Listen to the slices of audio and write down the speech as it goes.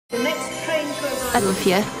I love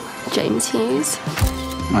you, James Hughes.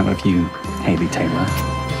 I love you, Hayley Taylor.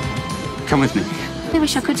 Come with me. I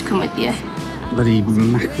wish I could come with you. Bloody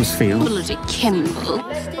Macclesfield. Bloody Kimball.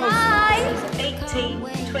 Hi! 18,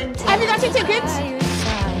 20. Have you got your tickets?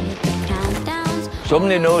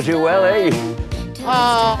 Somebody knows you well, eh?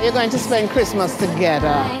 Oh, you're going to spend Christmas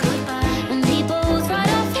together.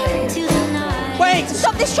 Wait!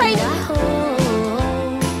 Stop this train!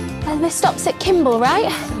 This stops at Kimball, right?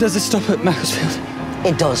 Does it stop at Macclesfield?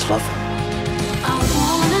 It does, love.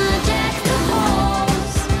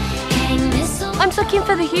 I'm looking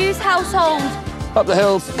for the Hughes household. Up the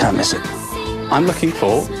hills. Can't miss it. I'm looking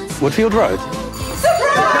for Woodfield Road.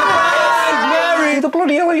 Surprise! Mary! Who the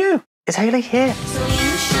bloody hell are you? Is Hayley here?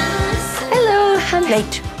 Hello, I'm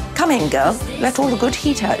Late. Come in, girl. Let all the good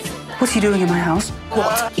heat out. What are you doing in my house?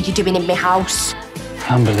 What are you doing in my house?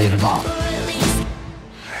 Unbelievable.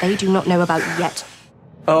 They do not know about you yet.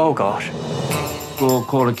 Oh, gosh. We'll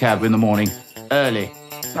call a cab in the morning. Early.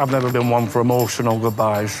 I've never been one for emotional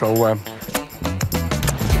goodbyes, so...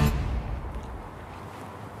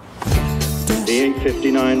 The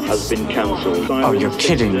 8:59 has been cancelled. Oh, you're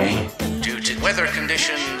kidding me. Due to weather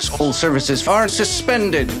conditions, all services are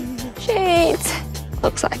suspended. Shit.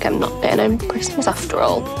 Looks like I'm not getting home for Christmas after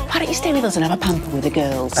all. Why don't you stay with us and have a pamper with the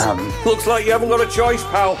girls? Looks like you haven't got a choice,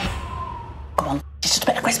 pal. Come on, it's just a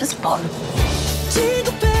bit of Christmas fun.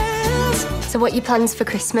 So what are your plans for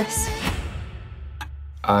Christmas?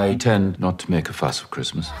 I tend not to make a fuss of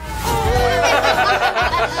Christmas.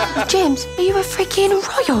 James, are you a freaking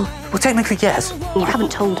royal? Well, technically, yes. You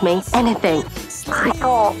haven't told me anything. I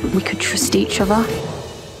thought we could trust each other.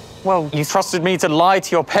 Well, you trusted me to lie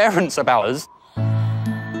to your parents about us.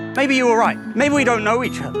 Maybe you were right. Maybe we don't know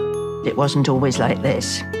each other. It wasn't always like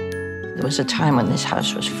this. There was a time when this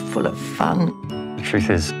house was full of fun. The truth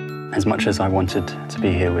is, as much as I wanted to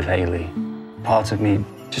be here with Hayley, part of me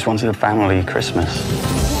just wanted a family Christmas.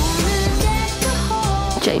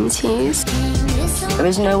 James Hughes. There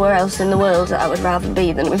is nowhere else in the world that I would rather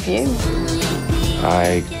be than with you.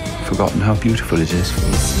 I've forgotten how beautiful it is.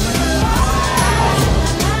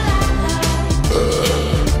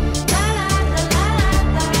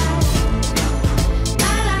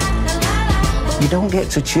 You don't get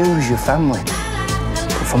to choose your family.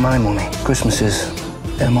 But for my money, Christmas is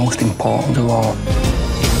the most important of all.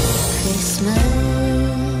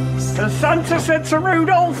 And Santa said to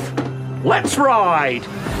Rudolph, let's ride.